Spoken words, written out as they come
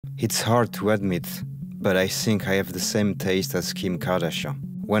It's hard to admit, but I think I have the same taste as Kim Kardashian.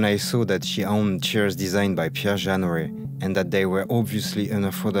 When I saw that she owned chairs designed by Pierre Jeanneret and that they were obviously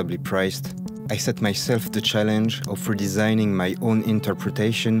unaffordably priced, I set myself the challenge of redesigning my own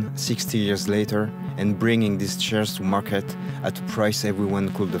interpretation 60 years later and bringing these chairs to market at a price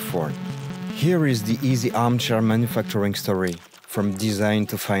everyone could afford. Here is the easy armchair manufacturing story, from design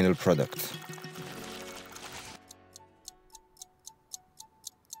to final product.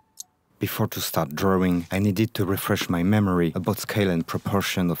 Before to start drawing, I needed to refresh my memory about scale and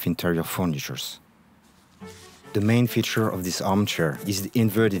proportion of interior furnitures. The main feature of this armchair is the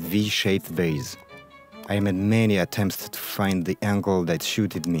inverted V-shaped base. I made many attempts to find the angle that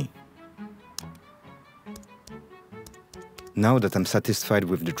suited me. Now that I'm satisfied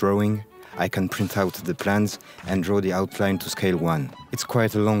with the drawing, I can print out the plans and draw the outline to scale 1. It's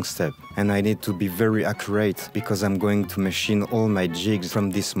quite a long step, and I need to be very accurate because I'm going to machine all my jigs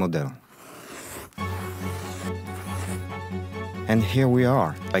from this model. And here we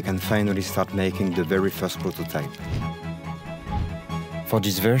are. I can finally start making the very first prototype. For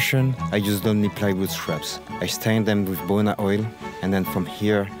this version, I used only plywood scraps. I stained them with Bona oil, and then from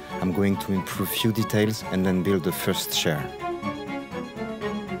here, I'm going to improve few details and then build the first chair.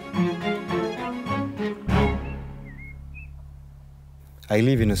 I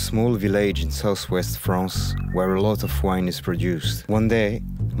live in a small village in southwest France where a lot of wine is produced. One day,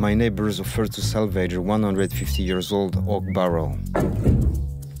 my neighbors offered to salvage a 150 years old oak barrel.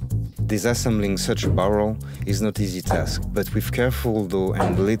 Disassembling such a barrel is not an easy task, but with careful though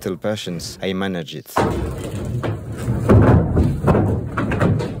and little patience, I manage it.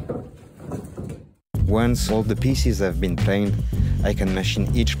 Once all the pieces have been planed, I can machine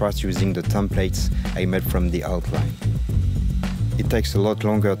each part using the templates I made from the outline. It takes a lot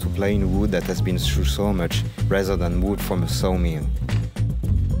longer to plane wood that has been through so much rather than wood from a sawmill.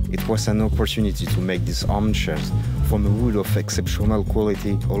 It was an opportunity to make these armchairs from a wood of exceptional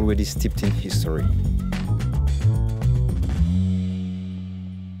quality already steeped in history.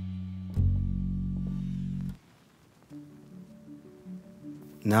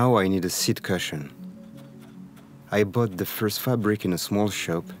 Now I need a seat cushion. I bought the first fabric in a small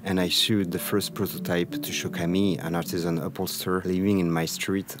shop and I sewed the first prototype to show Camille, an artisan upholsterer living in my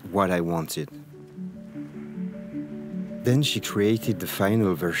street, what I wanted. Then she created the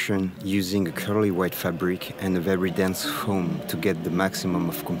final version using a curly white fabric and a very dense foam to get the maximum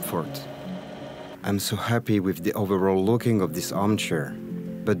of comfort. I'm so happy with the overall looking of this armchair,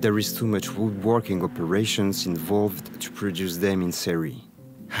 but there is too much woodworking operations involved to produce them in series.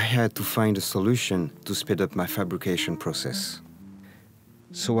 I had to find a solution to speed up my fabrication process.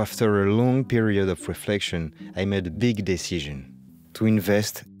 So after a long period of reflection, I made a big decision to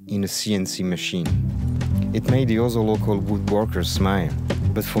invest in a CNC machine. It made the other local woodworkers smile,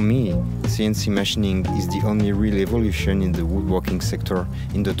 but for me, CNC machining is the only real evolution in the woodworking sector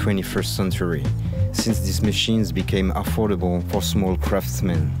in the 21st century, since these machines became affordable for small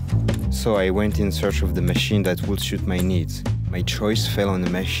craftsmen. So I went in search of the machine that would suit my needs. My choice fell on a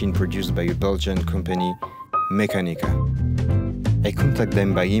machine produced by a Belgian company, Mekanika. I contacted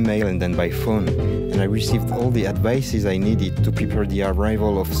them by email and then by phone, and I received all the advices I needed to prepare the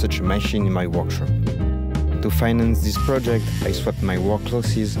arrival of such a machine in my workshop. To finance this project, I swapped my work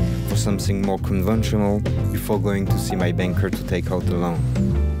clothes for something more conventional before going to see my banker to take out the loan.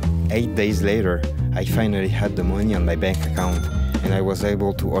 8 days later, I finally had the money on my bank account, and I was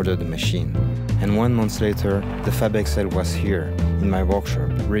able to order the machine. And 1 month later, the Fab XL was here, in my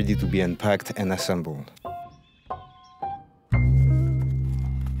workshop, ready to be unpacked and assembled.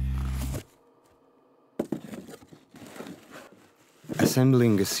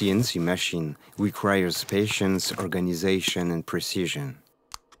 Assembling a CNC machine requires patience, organization, and precision.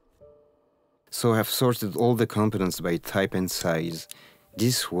 So I've sorted all the components by type and size.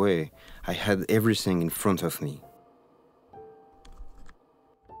 This way, I had everything in front of me.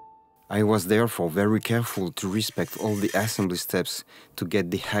 I was therefore very careful to respect all the assembly steps to get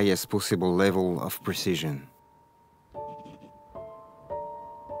the highest possible level of precision.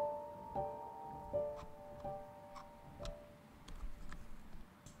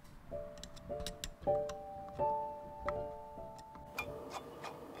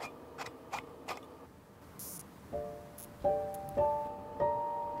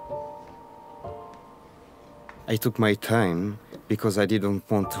 I took my time because I didn't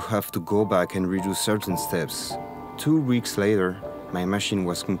want to have to go back and redo certain steps. 2 weeks later, my machine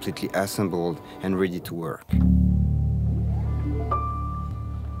was completely assembled and ready to work.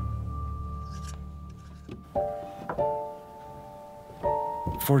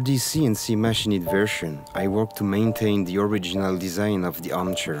 For this CNC machined version, I worked to maintain the original design of the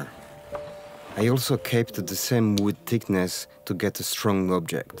armchair. I also kept the same wood thickness to get a strong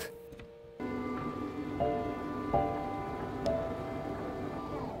object.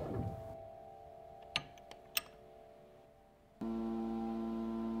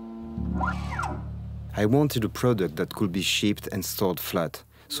 I wanted a product that could be shipped and stored flat,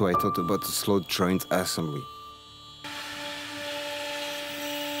 so I thought about a slot joint assembly.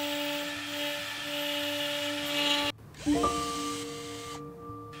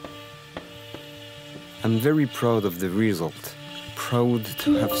 I'm very proud of the result, proud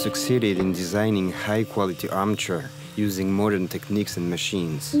to have succeeded in designing high-quality armchair using modern techniques and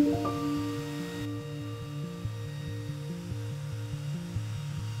machines.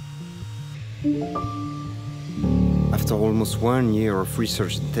 After almost 1 year of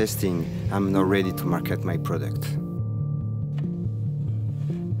research and testing, I'm now ready to market my product.